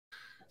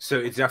So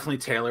it's definitely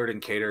tailored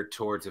and catered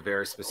towards a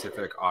very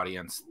specific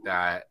audience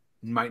that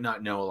might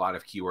not know a lot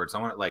of keywords. I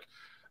want like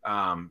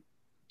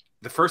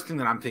the first thing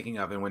that I'm thinking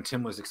of, and when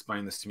Tim was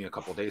explaining this to me a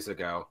couple of days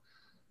ago,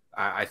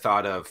 I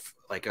thought of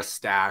like a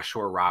Stash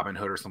or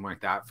Robinhood or something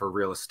like that for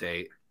real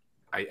estate.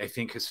 I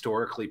think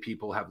historically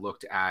people have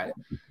looked at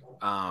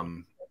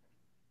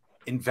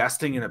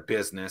investing in a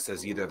business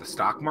as either the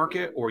stock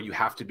market or you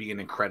have to be an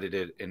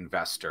accredited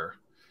investor.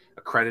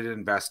 Accredited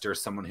investor,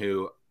 someone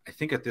who I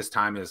think at this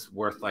time is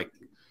worth like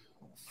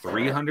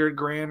 300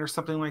 grand or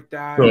something like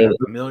that. So,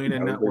 a million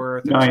in net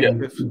worth.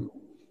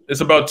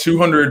 It's about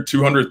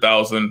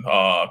 200,000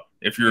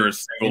 if you're a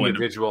single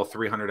individual,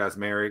 300 as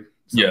married.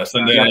 Yes,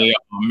 like and then $1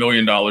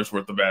 million worth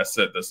of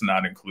asset that's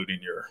not including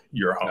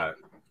your home.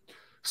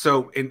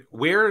 So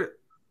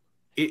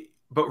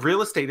but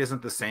real estate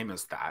isn't the same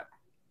as that,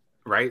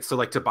 right? So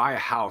like to buy a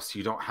house,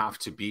 you don't have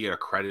to be an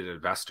accredited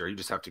investor. You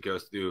just have to go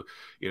through,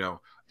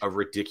 a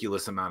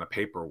ridiculous amount of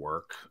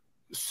paperwork.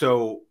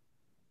 So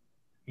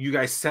you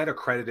guys said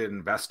accredited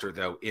investor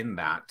though in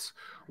that.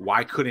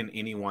 Why couldn't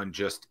anyone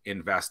just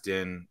invest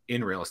in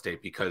real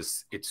estate?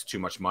 Because it's too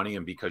much money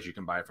and because you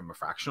can buy it from a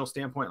fractional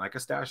standpoint like a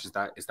Stash? Is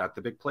that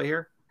the big play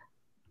here?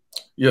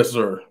 Yes,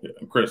 sir.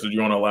 Chris, did you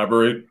want to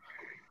elaborate?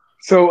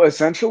 So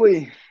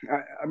essentially,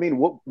 I mean,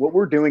 what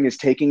we're doing is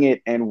taking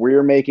it and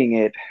we're making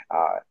it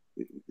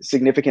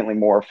significantly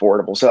more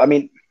affordable. So, I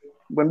mean,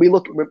 when we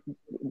look,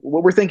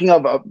 what we're thinking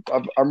of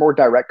our more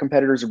direct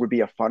competitors would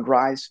be a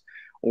Fundrise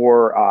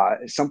or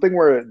something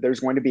where there's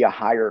going to be a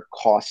higher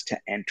cost to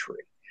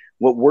entry.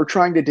 What we're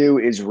trying to do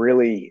is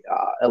really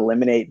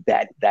eliminate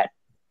that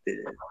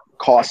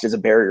cost as a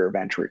barrier of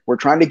entry. We're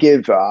trying to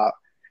give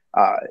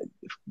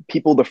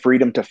people the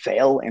freedom to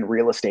fail in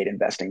real estate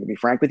investing. To be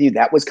frank with you,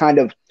 that was kind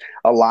of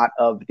a lot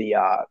of the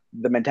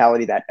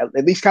mentality that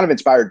at least kind of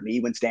inspired me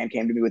when Stan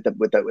came to me with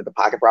the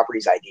pocket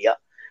properties idea.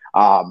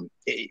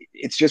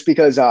 It's just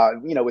because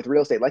with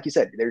real estate, like you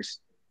said, there's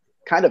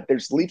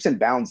leaps and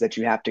bounds that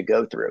you have to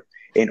go through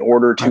in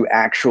order to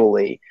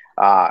actually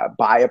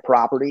buy a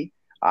property.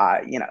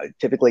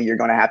 Typically you're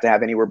going to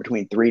have anywhere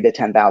between $3,000 to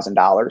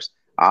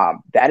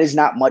 $10,000. That is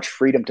not much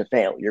freedom to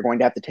fail. You're going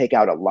to have to take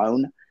out a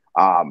loan.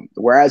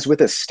 Whereas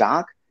with a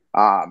stock,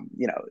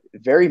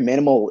 very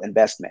minimal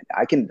investment.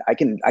 I can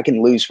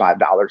lose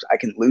 $5. I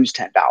can lose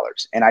 $10,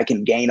 and I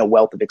can gain a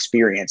wealth of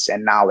experience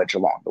and knowledge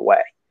along the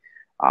way.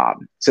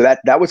 So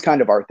that was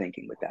kind of our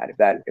thinking with that. If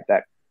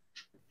that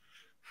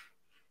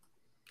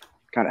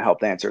kind of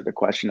helped answer the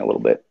question a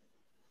little bit.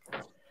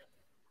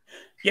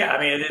 Yeah,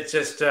 I mean, it's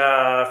just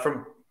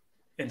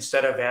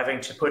instead of having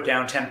to put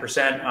down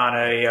 10% on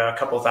a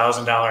couple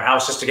 $1,000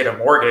 house just to get a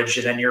mortgage,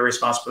 and then you're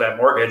responsible for that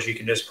mortgage, you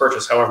can just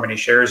purchase however many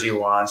shares you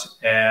want,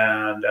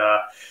 and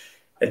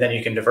then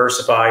you can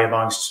diversify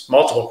amongst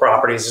multiple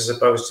properties as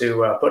opposed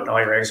to putting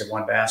all your eggs in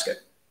one basket.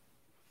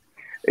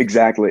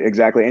 Exactly.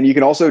 And you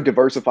can also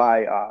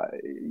diversify.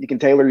 You can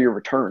tailor your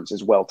returns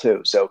as well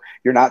too. So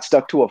you're not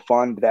stuck to a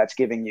fund that's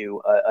giving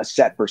you a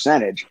set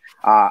percentage.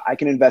 I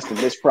can invest in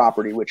this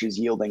property, which is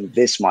yielding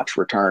this much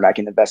return. I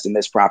can invest in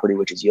this property,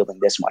 which is yielding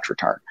this much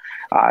return.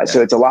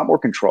 So it's a lot more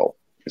control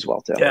as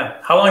well too. Yeah.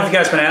 How long have you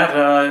guys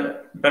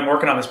been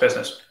working on this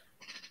business?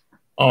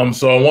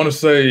 So I want to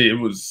say it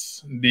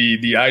was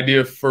the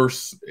idea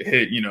first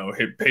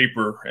hit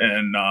paper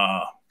in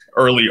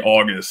early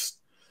August.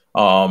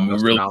 We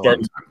really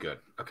started. I'm good.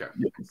 Okay.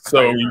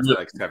 So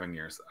like 7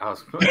 years.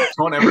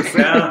 Don't ever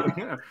say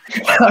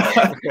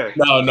okay.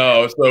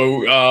 No.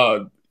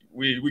 So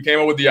we came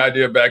up with the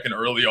idea back in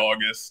early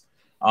August.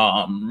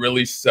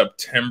 Really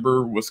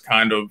September was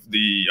kind of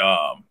the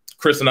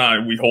Chris and I,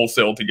 we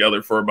wholesaled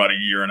together for about 1.5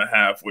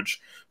 years, which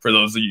for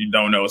those of you who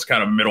don't know, is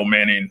kind of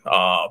middlemaning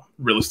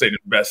real estate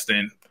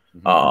investing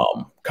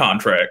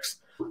contracts.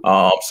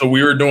 So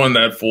we were doing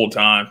that full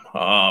time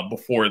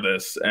before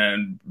this,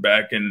 and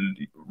back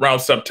in around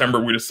September,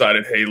 we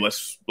decided, hey,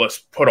 let's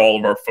put all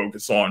of our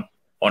focus on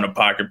the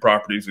pocket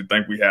properties. We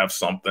think we have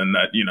something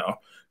that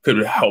could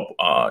help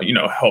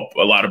help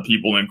a lot of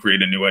people and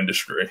create a new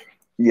industry.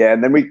 Yeah,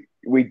 and then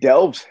we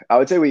delved. I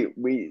would say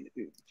we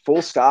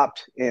full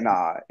stopped in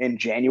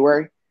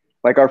January.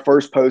 Like our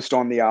first post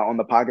on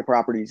the pocket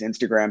properties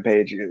Instagram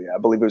page, I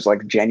believe it was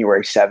like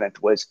January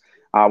 7th was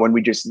when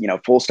we just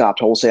full stopped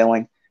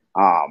wholesaling.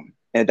 And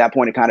at that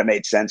point, it kind of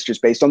made sense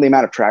just based on the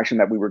amount of traction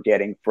that we were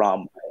getting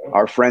from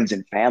our friends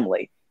and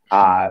family,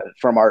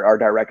 from our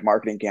direct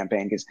marketing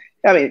campaign. Because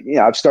I mean,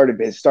 I've started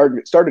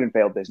and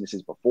failed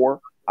businesses before,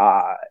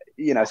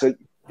 so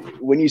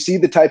when you see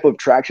the type of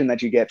traction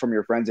that you get from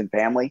your friends and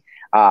family,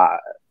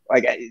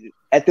 like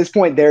at this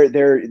point,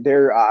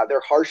 they're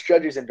harsh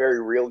judges and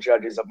very real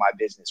judges of my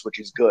business, which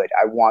is good.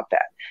 I want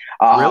that.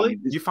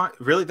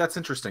 Really, that's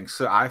interesting.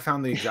 So I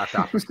found the exact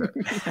opposite,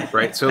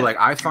 right? So like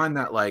I find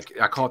that like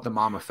I call it the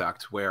mom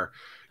effect, where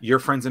your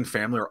friends and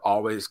family are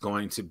always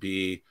going to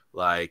be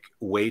like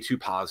way too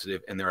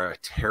positive and they're a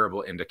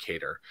terrible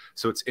indicator.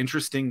 So it's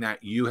interesting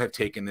that you have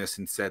taken this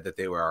and said that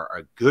they were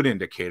a good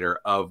indicator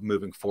of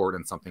moving forward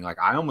in something. Like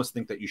I almost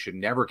think that you should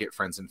never get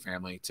friends and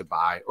family to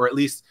buy, or at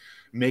least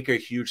make a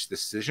huge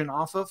decision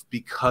off of,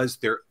 because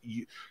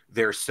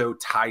they're so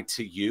tied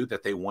to you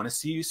that they want to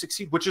see you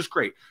succeed, which is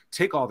great.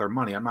 Take all their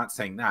money. I'm not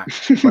saying that,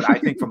 but I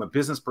think from a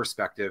business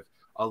perspective,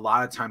 a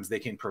lot of times they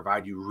can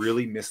provide you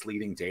really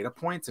misleading data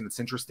points. And it's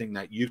interesting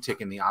that you've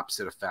taken the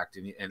opposite effect,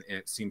 and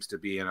it seems to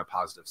be in a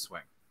positive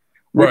swing.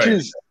 Which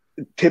is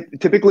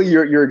typically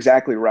you're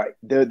exactly right.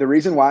 The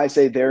reason why I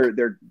say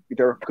they're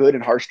good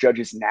and harsh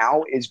judges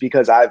now is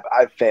because I've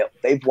failed.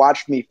 They've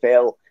watched me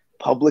fail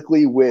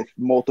publicly with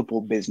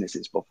multiple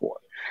businesses before.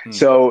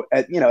 So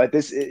at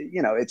this,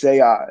 it's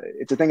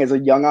a thing as a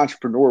young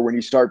entrepreneur. When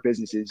you start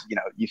businesses,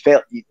 you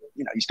fail, you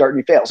start and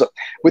you fail. So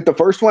with the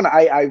first one,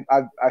 I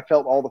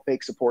felt all the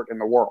fake support in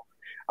the world.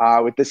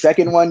 With the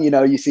second one,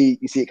 you see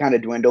it kind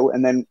of dwindle.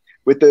 And then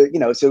with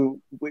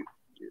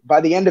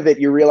by the end of it,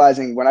 you're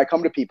realizing when I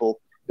come to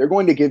people, they're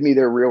going to give me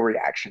their real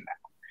reaction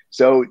now.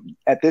 So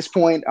at this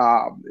point,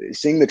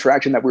 seeing the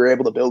traction that we were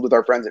able to build with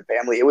our friends and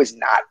family, it was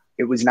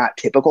not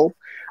typical.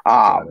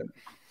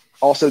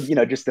 Also,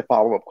 just the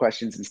follow-up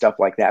questions and stuff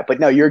like that. But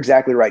no, you're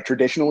exactly right.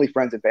 Traditionally,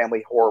 friends and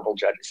family, horrible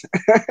judges.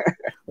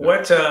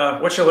 What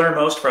you learn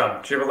most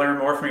from? Did you ever learn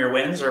more from your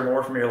wins or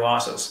more from your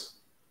losses?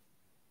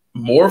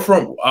 More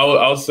from,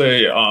 I'll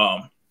say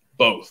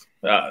both.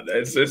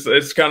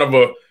 It's kind of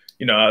a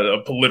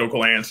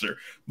political answer,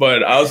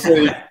 but I'll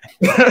say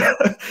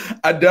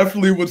I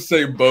definitely would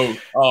say both.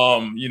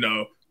 When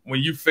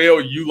you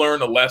fail, you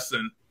learn a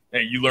lesson,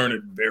 and you learn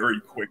it very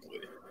quickly.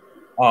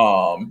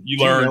 Do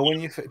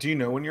you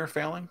know when you're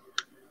failing?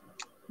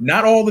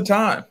 Not all the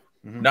time.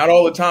 Mm-hmm. Not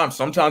all the time.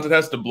 Sometimes it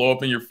has to blow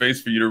up in your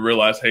face for you to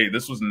realize, hey,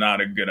 this was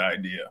not a good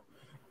idea.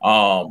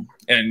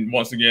 And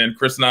once again,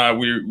 Chris and I,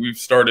 we've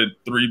started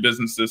 3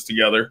 businesses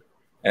together.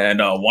 And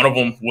one of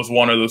them was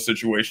one of those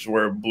situations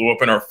where it blew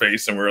up in our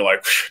face, and we were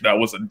like, that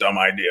was a dumb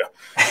idea.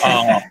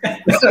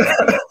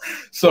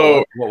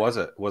 So what was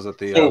it? Was it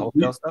the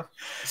wholesale stuff?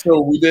 So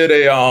we did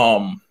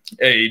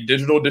a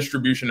digital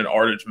distribution and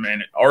artist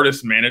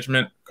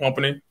management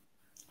company.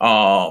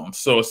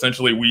 So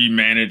essentially we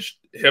managed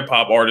hip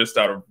hop artists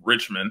out of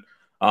Richmond.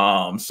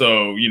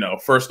 So,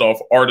 first off,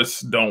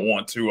 artists don't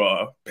want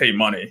to pay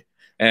money.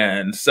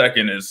 And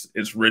second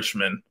is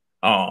Richmond.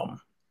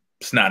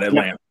 It's not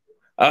Atlanta.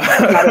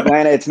 It's not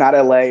Atlanta. It's not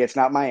LA. It's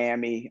not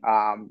Miami.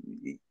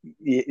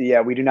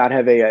 Yeah, we do not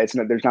have there's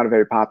not a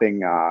very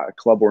popping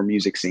club or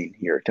music scene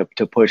here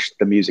to push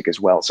the music as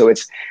well. So we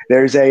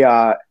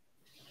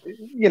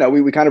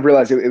kind of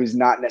realized it was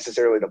not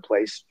necessarily the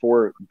place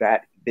for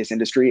this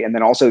industry. And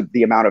then also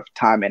the amount of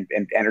time and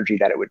energy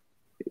that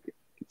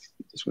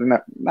it's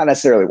not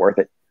necessarily worth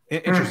it.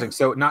 Interesting.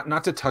 So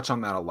not to touch on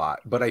that a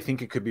lot, but I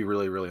think it could be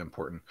really, really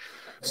important.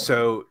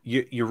 So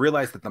you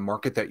realize that the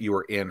market that you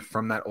were in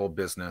from that old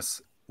business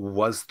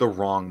was the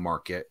wrong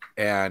market,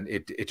 and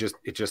it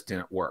just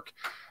didn't work.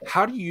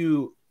 How do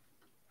you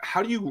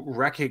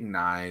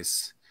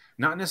recognize,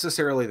 not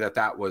necessarily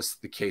that was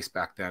the case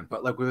back then,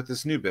 but like with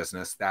this new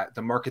business, that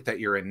the market that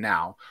you're in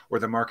now, or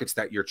the markets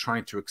that you're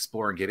trying to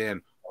explore and get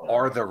in,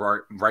 are the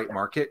right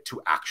market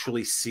to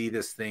actually see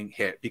this thing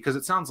hit? Because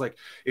it sounds like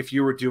if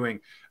you were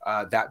doing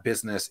that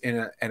business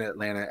in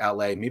Atlanta,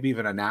 LA, maybe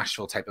even a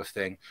Nashville type of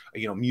thing,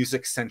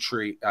 music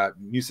centric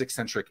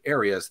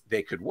areas,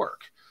 they could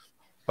work.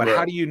 But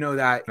how do you know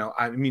that?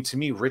 I mean, to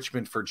me,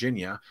 Richmond,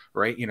 Virginia,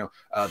 right?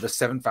 The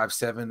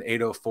 757,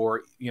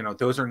 804,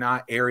 those are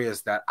not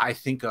areas that I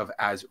think of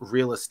as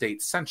real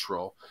estate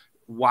central.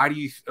 How do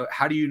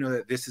you know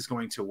that this is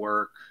going to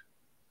work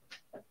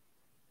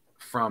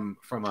from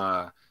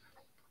a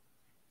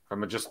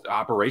just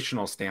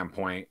operational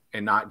standpoint,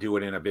 and not do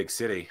it in a big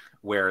city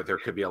where there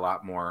could be a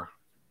lot more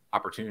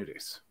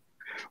opportunities?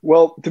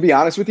 Well, to be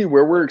honest with you,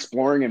 where we're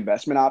exploring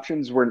investment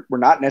options, we're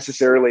not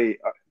necessarily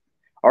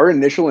our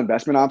initial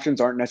investment options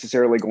aren't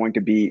necessarily going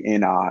to be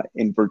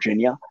in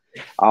Virginia.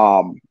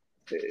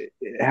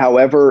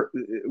 However,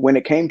 when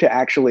it came to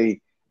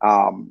actually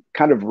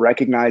kind of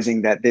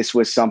recognizing that this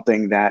was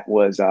something that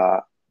was,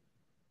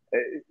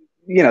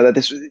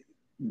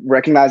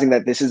 recognizing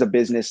that this is a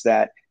business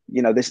that,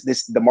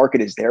 the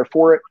market is there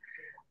for it.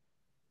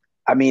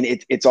 I mean,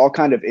 it's all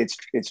kind of, it's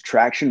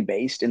traction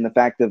based in the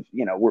fact of,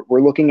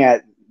 we're looking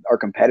at our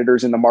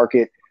competitors in the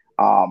market.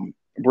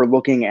 We're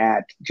looking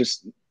at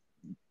just,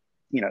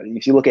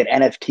 if you look at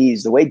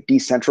NFTs, the way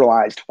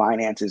decentralized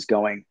finance is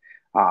going,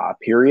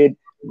 period,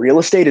 real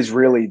estate is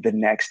really the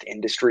next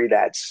industry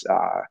that's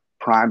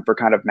primed for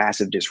kind of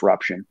massive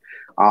disruption.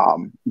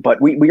 But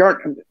we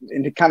aren't,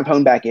 and to kind of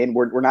hone back in,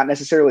 we're not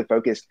necessarily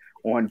focused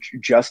on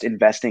just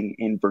investing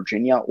in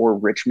Virginia or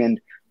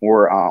Richmond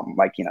or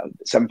the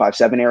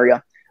 757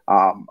 area.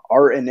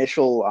 Our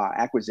initial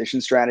acquisition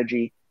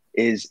strategy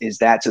is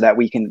that so that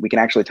we can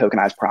actually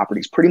tokenize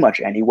properties pretty much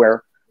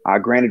anywhere.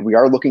 Granted, we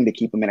are looking to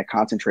keep them in a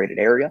concentrated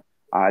area,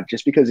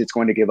 just because it's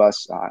going to give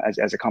us,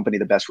 as a company,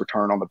 the best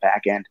return on the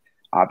back end,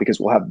 because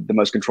we'll have the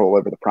most control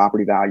over the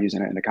property values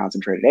in a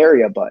concentrated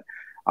area. But,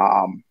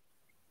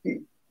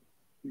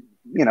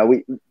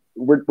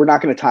 we're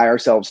not going to tie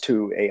ourselves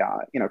to a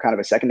kind of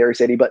a secondary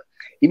city, but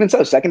even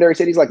so, secondary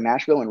cities like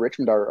Nashville and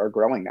Richmond are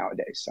growing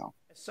nowadays. So,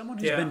 as someone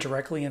who's been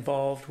directly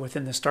involved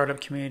within the startup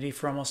community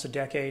for almost a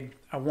decade,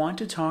 I want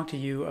to talk to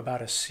you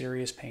about a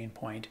serious pain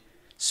point: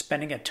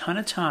 spending a ton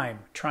of time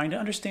trying to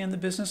understand the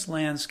business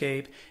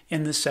landscape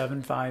in the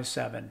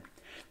 757.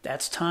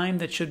 That's time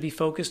that should be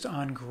focused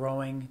on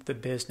growing the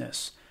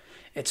business.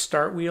 At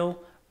Startwheel,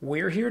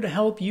 we're here to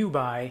help you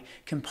by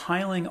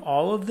compiling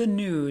all of the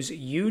news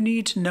you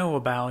need to know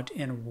about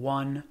in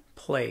one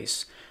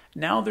place.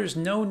 Now there's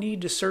no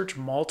need to search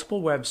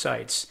multiple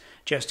websites.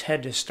 Just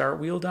head to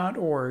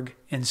startwheel.org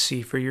and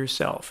see for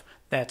yourself.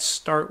 That's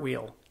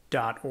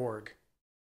startwheel.org.